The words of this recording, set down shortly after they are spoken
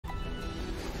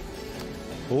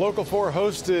Local 4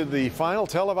 hosted the final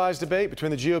televised debate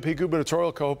between the GOP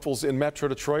gubernatorial hopefuls in Metro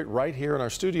Detroit right here in our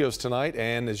studios tonight.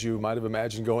 And as you might have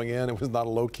imagined going in, it was not a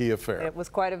low-key affair. It was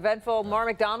quite eventful. Mara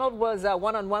McDonald was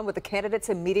one-on-one with the candidates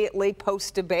immediately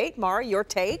post-debate. Mara, your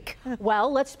take? Well,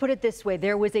 let's put it this way.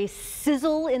 There was a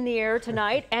sizzle in the air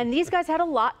tonight, and these guys had a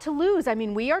lot to lose. I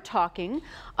mean, we are talking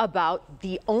about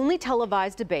the only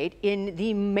televised debate in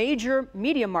the major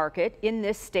media market in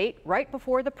this state right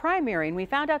before the primary. And we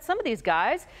found out some of these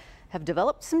guys have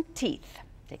developed some teeth.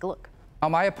 Take a look.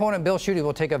 My opponent, Bill Schuette,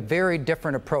 will take a very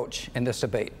different approach in this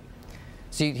debate.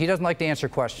 See, he doesn't like to answer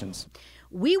questions.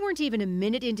 We weren't even a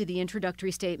minute into the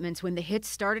introductory statements when the hits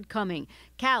started coming.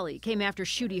 Callie came after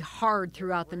Schuette hard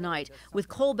throughout the night, with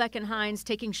Kolbeck and Hines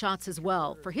taking shots as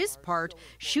well. For his part,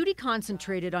 Schuette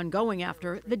concentrated on going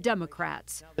after the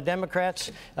Democrats. The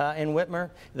Democrats in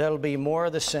Whitmer, that'll be more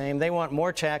of the same. They want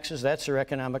more taxes. That's their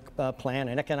economic plan,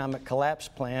 an economic collapse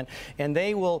plan. And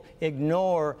they will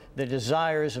ignore the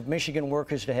desires of Michigan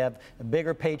workers to have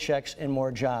bigger paychecks and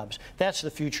more jobs. That's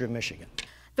the future of Michigan.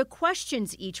 The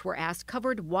questions each were asked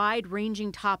covered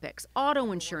wide-ranging topics: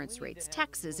 auto insurance rates,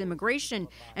 taxes, immigration,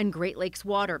 and Great Lakes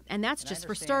water. And that's just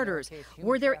for starters.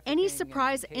 Were there any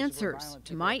surprise answers?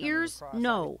 To my ears,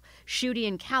 no. Schuette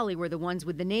and Callie were the ones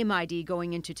with the name ID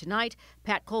going into tonight.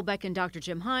 Pat Kolbeck and Dr.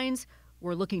 Jim Hines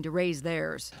were looking to raise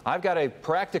theirs. I've got a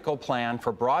practical plan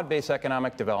for broad-based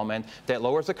economic development that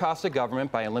lowers the cost of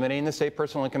government by eliminating the state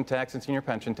personal income tax and senior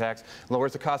pension tax,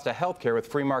 lowers the cost of health care with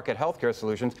free market health care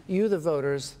solutions. You, the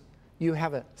voters, you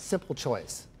have a simple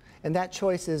choice, and that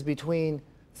choice is between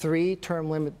three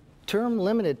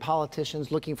term-limited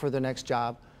politicians looking for their next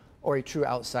job or a true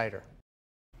outsider.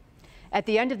 At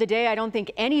the end of the day, I don't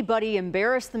think anybody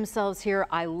embarrassed themselves here.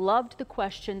 I loved the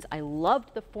questions. I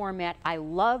loved the format. I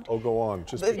loved... Oh, go on.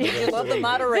 Just you love the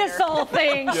moderator. This whole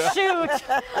thing. Shoot.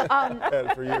 Had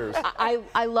it for years.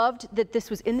 I loved that this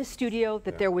was in the studio,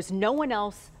 that there was no one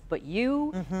else but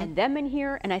you and them in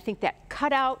here. And I think that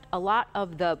cut out a lot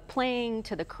of the playing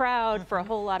to the crowd for a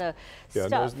whole lot of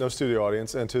stuff. No studio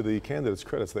audience. And to the candidates'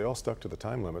 credits, they all stuck to the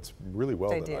time limits really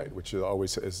well tonight, which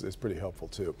always is pretty helpful,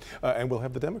 too. And we'll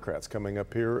have the Democrats coming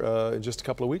up here in just a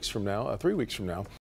couple of weeks from now, 3 weeks from now.